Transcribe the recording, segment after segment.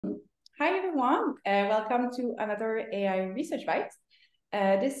Hi, everyone. Welcome to another AI Research Bite.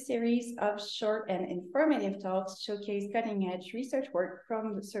 This series of short and informative talks showcase cutting-edge research work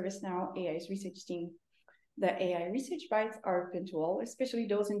from the ServiceNow AI Research team. The AI Research Bites are open to all, especially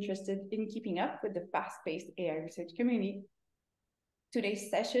those interested in keeping up with the fast-paced AI research community.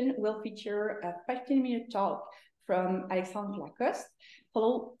 Today's session will feature a 15-minute talk from Alexandre Lacoste,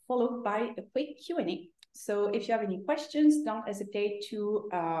 followed by a quick Q&A. So if you have any questions, don't hesitate to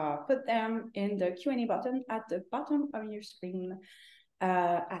put them in the Q&A button at the bottom of your screen.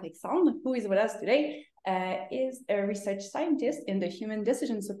 Alexandre, who is with us today, is a research scientist in the Human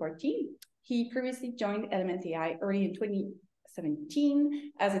Decision Support team. He previously joined Element AI early in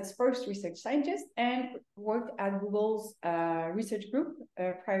 2017 as its first research scientist and worked at Google's research group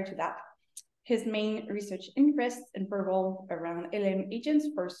prior to that. His main research interests revolve around LLM agents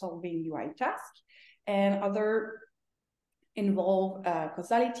for solving UI tasks, and other involve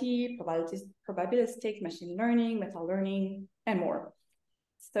causality, probabilistic machine learning, meta learning, and more.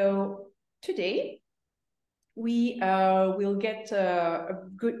 So today, we will get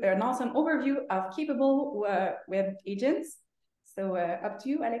an awesome overview of capable web agents. So up to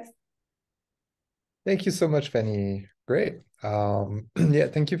you, Alex. Thank you so much, Fanny. Great. Yeah,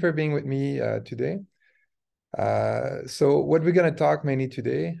 thank you for being with me today. So what we're going to talk mainly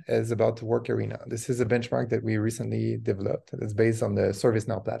today is about WorkArena. This is a benchmark that we recently developed that's based on the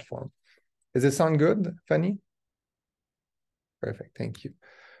ServiceNow platform. Does it sound good, Fanny? Perfect, thank you.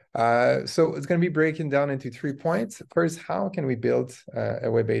 So it's going to be breaking down into 3 points. First, how can we build a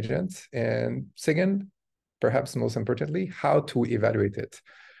web agent? And second, perhaps most importantly, how to evaluate it.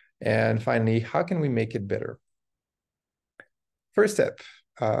 And finally, how can we make it better? First step,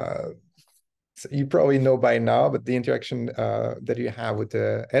 so you probably know by now, but the interaction that you have with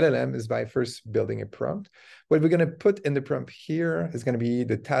the LLM is by first building a prompt. What we're going to put in the prompt here is going to be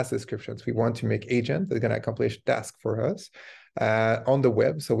the task descriptions. We want to make agent that's going to accomplish task for us on the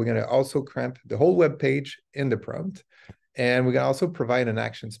web. So we're going to also cramp the whole web page in the prompt. And we're going to also provide an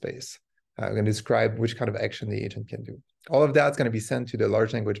action space. We're going to describe which kind of action the agent can do. All of that's going to be sent to the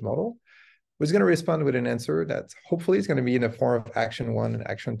large language model, which is going to respond with an answer that hopefully is going to be in the form of action 1 and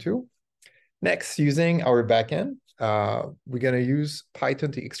action 2. Next, using our backend, we're going to use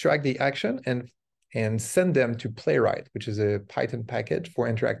Python to extract the action and send them to Playwright, which is a Python package for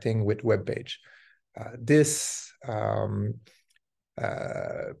interacting with web page. This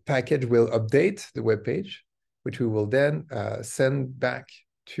package will update the web page, which we will then send back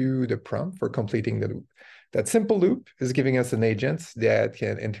to the prompt for completing the loop. That simple loop is giving us an agent that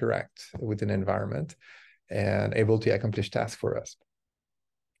can interact with an environment and able to accomplish tasks for us.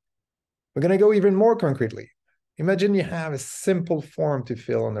 We're going to go even more concretely. Imagine you have a simple form to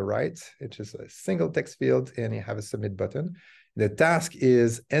fill on the right. It's just a single text field, and you have a submit button. The task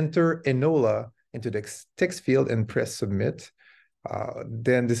is enter Enola into the text field and press submit.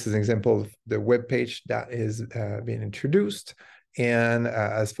 Then this is an example of the web page that is being introduced and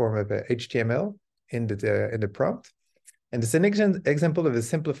as form of a HTML in the prompt. And it's an example of a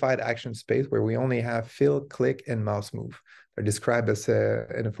simplified action space where we only have fill, click, and mouse move. They're described as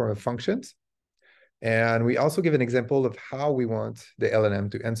in the form of functions. And we also give an example of how we want the LLM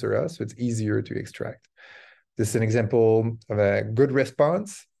to answer us, so it's easier to extract. This is an example of a good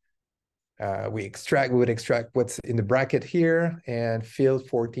response. We would extract what's in the bracket here and field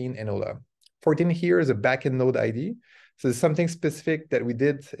 14 Enola. 14 here is a backend node ID. So it's something specific that we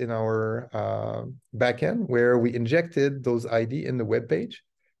did in our backend where we injected those ID in the web page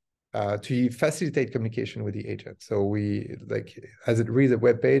to facilitate communication with the agent. So we, as it reads the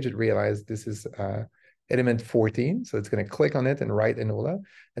web page, it realized this is element 14. So it's going to click on it and write Enola.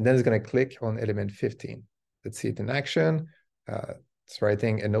 And then it's going to click on element 15. Let's see it in action. It's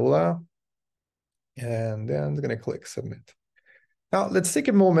writing Enola. And then it's going to click submit. Now, let's take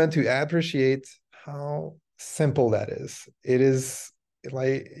a moment to appreciate how simple that is. It is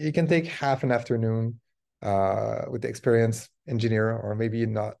like you can take half an afternoon with the experienced engineer, or maybe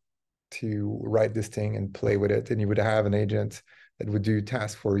not, to write this thing and play with it, and you would have an agent that would do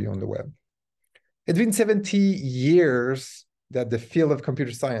tasks for you on the web. It's been 70 years that the field of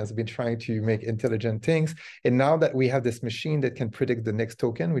computer science has been trying to make intelligent things, and now that we have this machine that can predict the next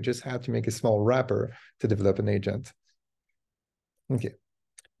token, we just have to make a small wrapper to develop an agent. Okay,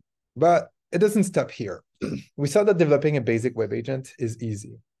 but it doesn't stop here. We saw that developing a basic web agent is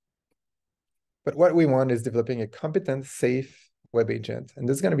easy. But what we want is developing a competent, safe web agent, and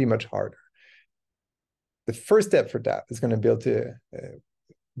this is going to be much harder. The first step for that is going to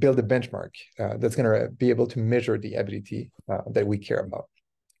build a benchmark that's going to be able to measure the ability that we care about.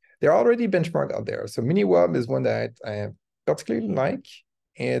 There are already benchmarks out there. So MiniWeb is one that I particularly like.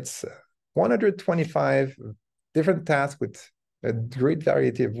 It's 125 different tasks with a great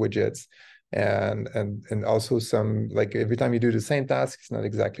variety of widgets, and also some, like every time you do the same task, it's not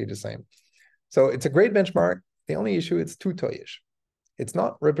exactly the same. So it's a great benchmark. The only issue, it's too toyish. It's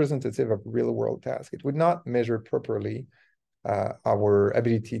not representative of real world tasks. It would not measure properly our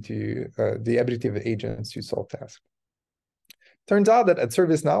ability to, the ability of agents to solve tasks. Turns out that at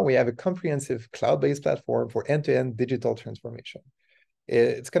ServiceNow, we have a comprehensive cloud-based platform for end-to-end digital transformation.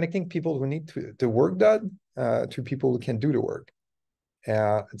 It's connecting people who need the work done to people who can do the work.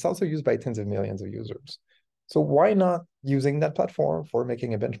 It's also used by tens of millions of users. So why not using that platform for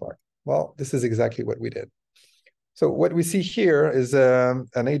making a benchmark? Well, this is exactly what we did. So what we see here is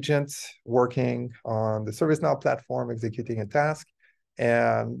an agent working on the ServiceNow platform, executing a task.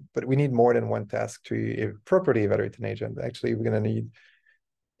 But we need more than one task to properly evaluate an agent. Actually, we're going to need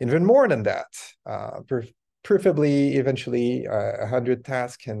even more than that, preferably eventually 100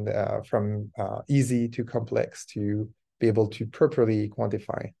 tasks, and from easy to complex, to be able to properly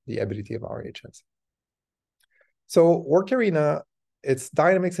quantify the ability of our agents. So WorkArena, it's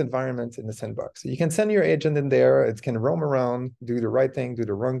dynamics environment in the sandbox. So you can send your agent in there. It can roam around, do the right thing, do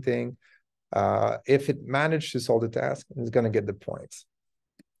the wrong thing. If it managed to solve the task, it's going to get the points.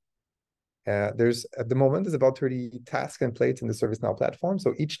 There's, at the moment, there's about 30 task templates in the ServiceNow platform.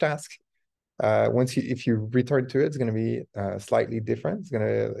 So each task, if you return to it, it's going to be slightly different. It's going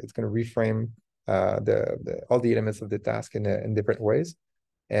to reframe all the elements of the task in different ways.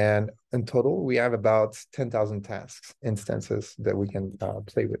 And in total, we have about 10,000 tasks instances that we can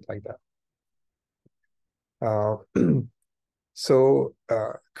play with like that. So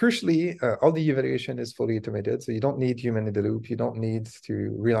crucially, all the evaluation is fully automated. So you don't need human in the loop. You don't need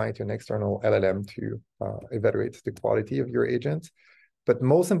to rely on an external LLM to evaluate the quality of your agent. But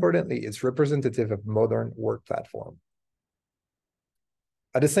most importantly, it's representative of modern work platform.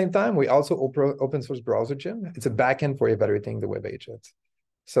 At the same time, we also open source BrowserGym. It's a backend for evaluating the web agents.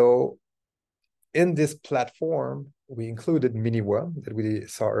 So in this platform, we included MiniWeb that we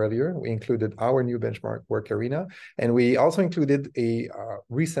saw earlier. We included our new benchmark, WorkArena, and we also included a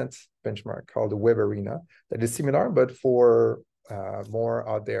recent benchmark called the WebArena that is similar, but for more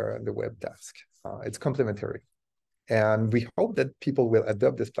out there in the web task. It's complementary. And we hope that people will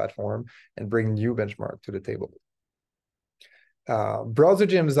adopt this platform and bring new benchmark to the table.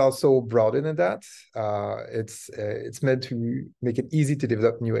 BrowserGym is also broader than that. It's meant to make it easy to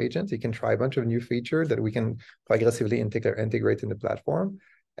develop new agents. You can try a bunch of new features that we can progressively integrate in the platform.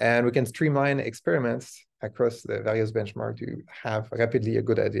 And we can streamline experiments across the various benchmarks to have rapidly a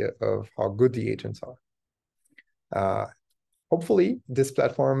good idea of how good the agents are. Hopefully, this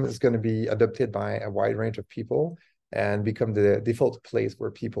platform is going to be adopted by a wide range of people and become the default place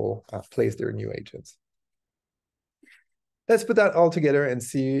where people place their new agents. Let's put that all together and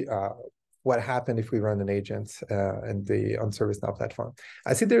see what happened if we run an agent on ServiceNow platform.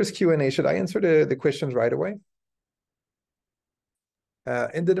 I see there's Q&A. Should I answer the questions right away?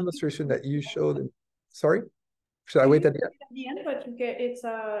 In the demonstration that you showed, sorry? Should I wait at the end? But it's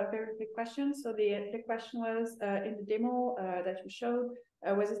a very big question. So the question was, in the demo that you showed,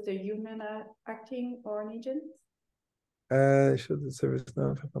 was it a human acting or an agent? Should the service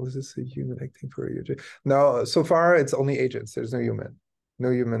now was this a human acting for a user? No, so far it's only agents. There's no human. No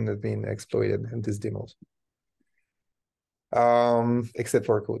human that's being exploited in these demos. Except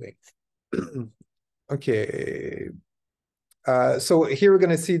for coding. Okay. So here we're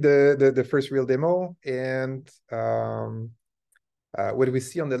gonna see the first real demo, and what we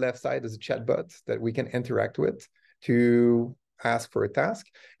see on the left side is a chatbot that we can interact with to ask for a task.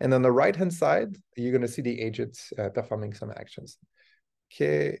 And on the right-hand side, you're going to see the agents performing some actions.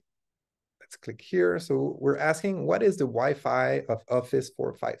 Okay, let's click here. So we're asking, what is the Wi-Fi of Office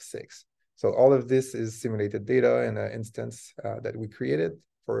 456? So all of this is simulated data in an instance that we created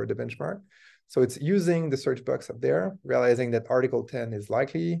for the benchmark. So it's using the search box up there, realizing that article 10 is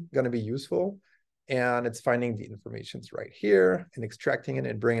likely going to be useful. And it's finding the information right here and extracting it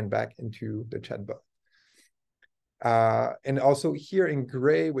and bringing it back into the chatbot. And also here in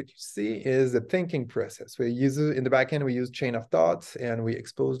gray, what you see is the thinking process. We use it in the backend, we use chain of thoughts, and we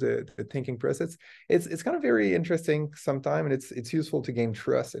expose the thinking process. It's kind of very interesting sometimes, and it's useful to gain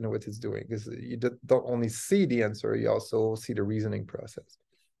trust in what it's doing, because you don't only see the answer, you also see the reasoning process.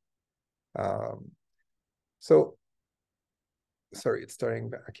 So, sorry, it's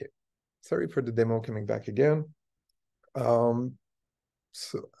starting back. Okay, sorry for the demo coming back again. So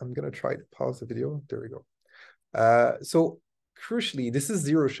I'm gonna try to pause the video. There we go. So crucially, this is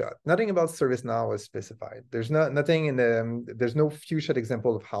zero shot. Nothing about ServiceNow was specified. There's nothing in the, there's no few shot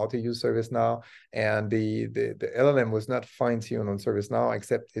example of how to use ServiceNow, and the LLM was not fine-tuned on ServiceNow,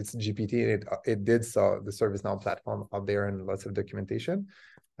 except it's GPT, and it did saw the ServiceNow platform out there and lots of documentation.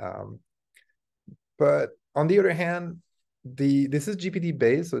 But on the other hand, this is GPT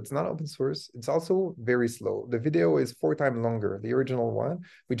based, so it's not open source. It's also very slow. The video is 4 times longer, the original one.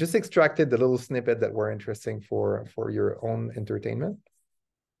 We just extracted the little snippet that were interesting for your own entertainment.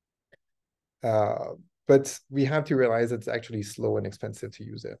 But we have to realize it's actually slow and expensive to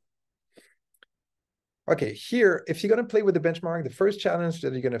use it. Okay, here, if you're going to play with the benchmark, the first challenge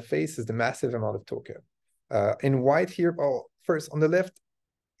that you're going to face is the massive amount of token. In white here, first on the left,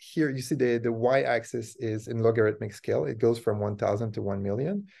 here you see the y-axis is in logarithmic scale. It goes from 1,000 to 1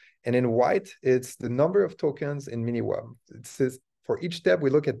 million. And in white, it's the number of tokens in MiniWeb. It says for each step, we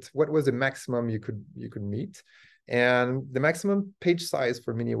look at what was the maximum you could meet. And the maximum page size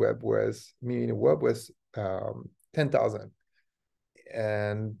for MiniWeb was 10,000.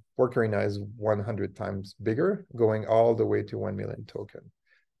 And WorkArena is 100 times bigger, going all the way to 1 million token.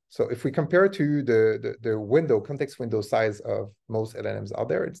 So if we compare to the context window size of most LLMs out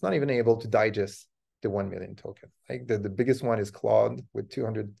there, it's not even able to digest the 1 million token. Like the biggest one is Claude with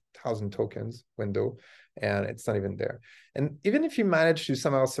 200,000 tokens window, and it's not even there. And even if you manage to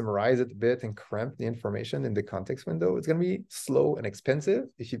somehow summarize it a bit and cramp the information in the context window, it's going to be slow and expensive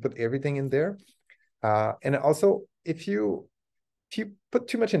if you put everything in there. And also, if you put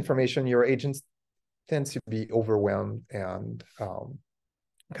too much information, your agents tend to be overwhelmed and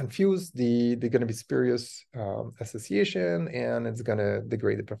confused. They're going to be spurious association, and it's going to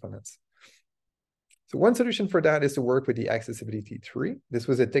degrade the performance. So one solution for that is to work with the accessibility tree. This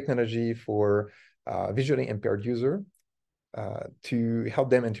was a technology for visually impaired user to help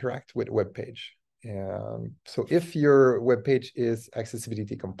them interact with a web page. And so if your web page is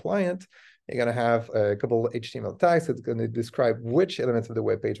accessibility compliant, you're going to have a couple of HTML tags that's going to describe which elements of the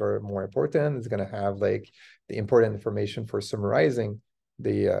web page are more important. It's going to have like the important information for summarizing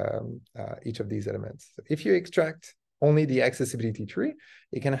each of these elements. So if you extract only the accessibility tree,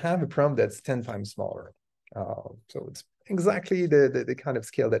 you can have a prompt that's 10 times smaller. So it's exactly the kind of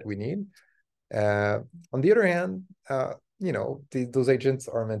scale that we need. On the other hand, those agents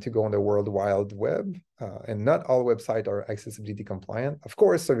are meant to go on the World Wide Web, and not all websites are accessibility compliant. Of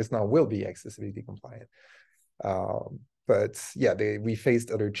course, ServiceNow will be accessibility compliant. But yeah, we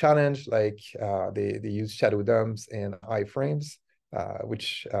faced other challenge, like they use shadow DOMs and iframes,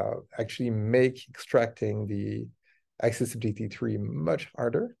 which actually make extracting the accessibility tree much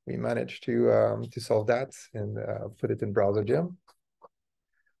harder. We managed to solve that and put it in BrowserGym.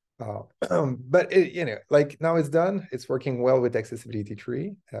 But like now it's done. It's working well with accessibility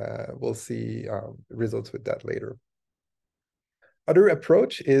tree. We'll see results with that later. Other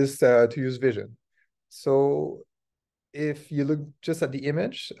approach is to use vision. So if you look just at the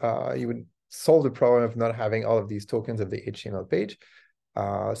image, you would solve the problem of not having all of these tokens of the HTML page.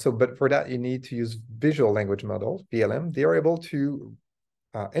 But for that, you need to use visual language models, VLM. They are able to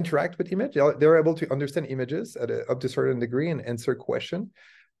interact with image. They're able to understand images up to a certain degree and answer questions.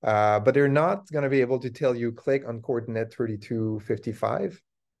 But they're not going to be able to tell you click on coordinate 3255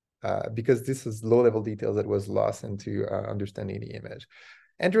 because this is low-level details that was lost into understanding the image.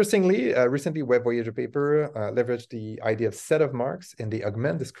 Interestingly, recently Web Voyager paper leveraged the idea of set of marks, and they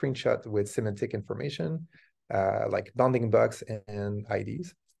augment the screenshot with semantic information like bounding box and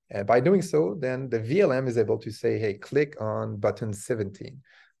IDs. And by doing so, then the VLM is able to say, hey, click on button 17.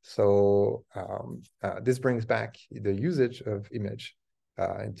 So this brings back the usage of image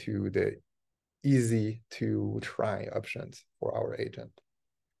into the easy to try options for our agent.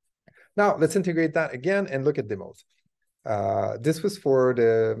 Now let's integrate that again and look at demos. This was for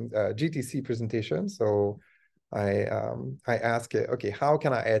the GTC presentation. So I asked, okay, how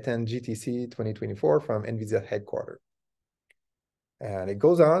can I attend GTC 2024 from NVIDIA headquarters? And it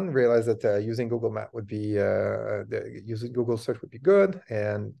goes on, realize that using Google Map would be, using Google search would be good,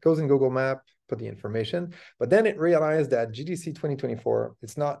 and goes in Google Map, put the information. But then it realized that GTC 2024,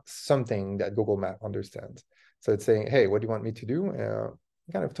 it's not something that Google Map understands. So it's saying, hey, what do you want me to do?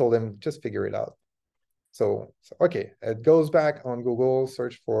 I kind of told them, just figure it out. So okay, it goes back on Google,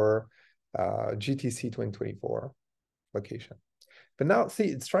 search for GTC 2024 location. But now, see,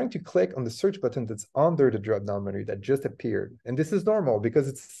 it's trying to click on the search button that's under the drop-down menu that just appeared. And this is normal because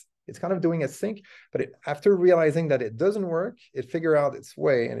it's kind of doing a sync. But after realizing that it doesn't work, it figured out its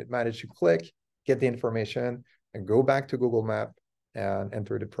way, and it managed to click, get the information, and go back to Google Map and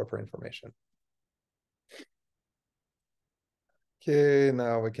enter the proper information. Okay,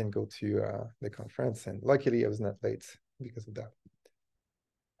 now we can go to the conference. And luckily, I was not late because of that.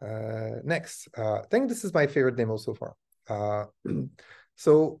 Next, I think this is my favorite demo so far.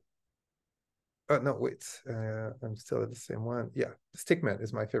 No, wait, I'm still at the same one. Yeah, Stickman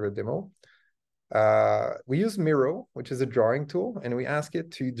is my favorite demo. We use Miro, which is a drawing tool, and we ask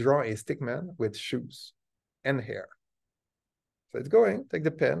it to draw a stickman with shoes and hair. So it's going, take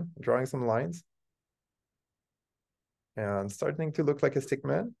the pen, drawing some lines, and starting to look like a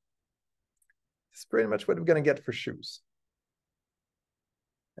stickman. It's pretty much what we're going to get for shoes.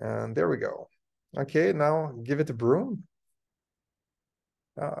 And there we go. Okay, now give it a broom.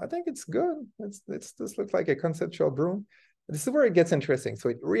 I think it's good. This looks like a conceptual broom. This is where it gets interesting. So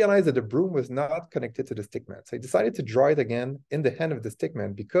it realized that the broom was not connected to the stickman. So it decided to draw it again in the hand of the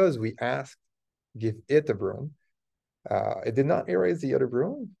stickman because we asked, give it a broom. It did not erase the other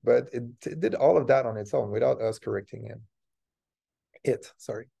broom, but it did all of that on its own without us correcting it.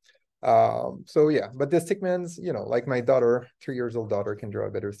 Sorry. So yeah, but the stickmans, you know, like my daughter, 3-year-old daughter, can draw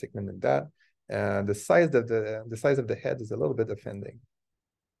a better stickman than that. And the size of the head is a little bit offending.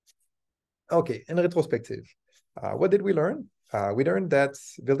 Okay, in retrospective, what did we learn? We learned that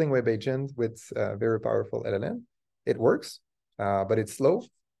building web agent with very powerful LLM, it works, but it's slow,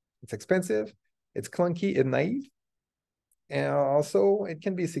 it's expensive, it's clunky and naive, and also it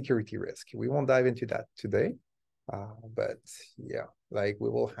can be a security risk. We won't dive into that today, but yeah, like we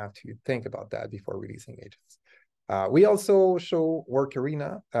will have to think about that before releasing agents. We also show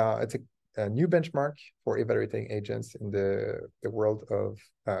WorkArena. It's a new benchmark for evaluating agents in the world of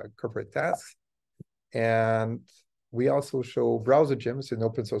corporate tasks. And we also show BrowserGym, it's an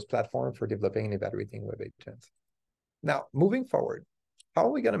open source platform for developing and evaluating web agents. Now, moving forward, how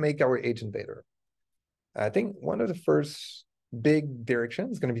are we going to make our agent better? I think one of the first big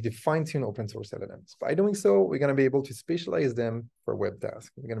directions is going to be to fine-tune open source LLMs. By doing so, we're going to be able to specialize them for web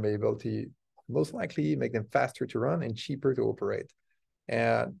tasks. We're going to be able to most likely make them faster to run and cheaper to operate.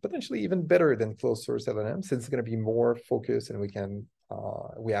 And potentially even better than closed source LLMs, since it's going to be more focused and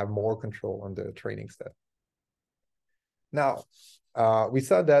we have more control on the training step. Now, we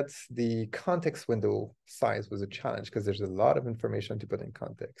saw that the context window size was a challenge because there's a lot of information to put in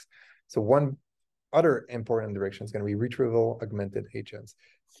context. So one other important direction is going to be retrieval augmented agents.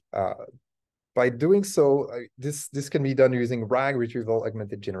 By doing so, this can be done using RAG, retrieval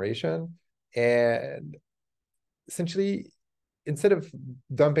augmented generation. And essentially, instead of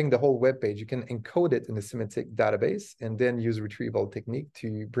dumping the whole web page, you can encode it in a semantic database and then use retrieval technique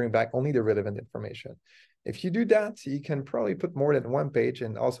to bring back only the relevant information. If you do that, you can probably put more than one page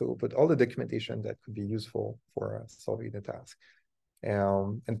and also put all the documentation that could be useful for solving the task.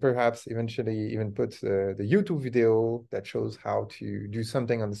 And perhaps eventually even put the YouTube video that shows how to do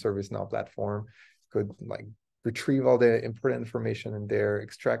something on the ServiceNow platform. Could like retrieve all the important information in there,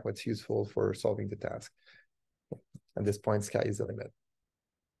 extract what's useful for solving the task. At this point, sky is the limit.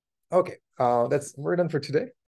 Okay, we're done for today.